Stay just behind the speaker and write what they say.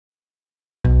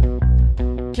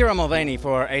Kieran Mulvaney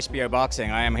for HBO Boxing.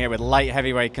 I am here with light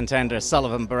heavyweight contender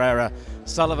Sullivan Barrera.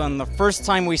 Sullivan, the first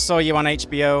time we saw you on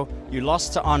HBO, you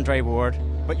lost to Andre Ward,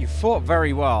 but you fought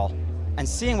very well. And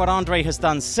seeing what Andre has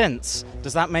done since,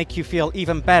 does that make you feel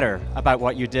even better about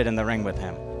what you did in the ring with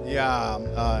him? Yeah,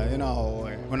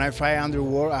 when I fight Andre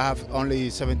Ward, I have only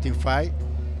 17 fights,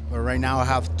 but right now I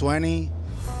have 20.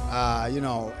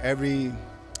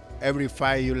 Every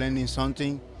fight you're learning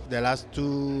something. The last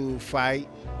two fights,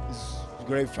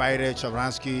 great fighter,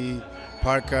 Chavransky,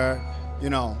 Parker,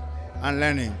 I'm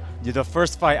learning. The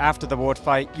first fight after the Ward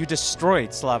fight, you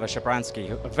destroyed Slava Shabransky,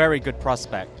 a very good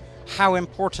prospect. How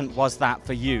important was that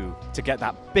for you to get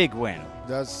that big win?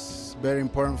 That's very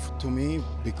important to me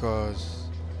because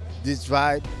this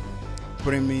fight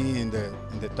putting me in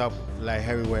the top light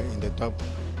heavyweight, in the top,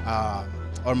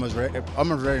 almost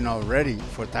ready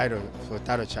for title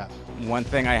shot. One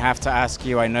thing I have to ask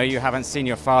you, I know you haven't seen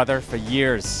your father for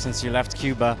years since you left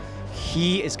Cuba.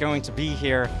 He is going to be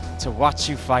here to watch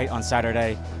you fight on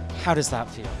Saturday. How does that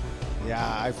feel?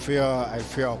 Yeah, I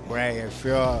feel great. I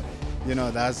feel,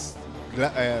 that's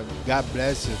God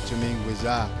bless it to me with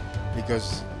that,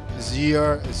 because this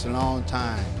year is a long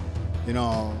time.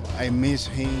 I miss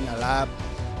him a lot.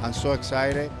 I'm so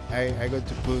excited. I got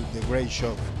to put the great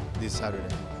show this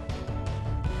Saturday.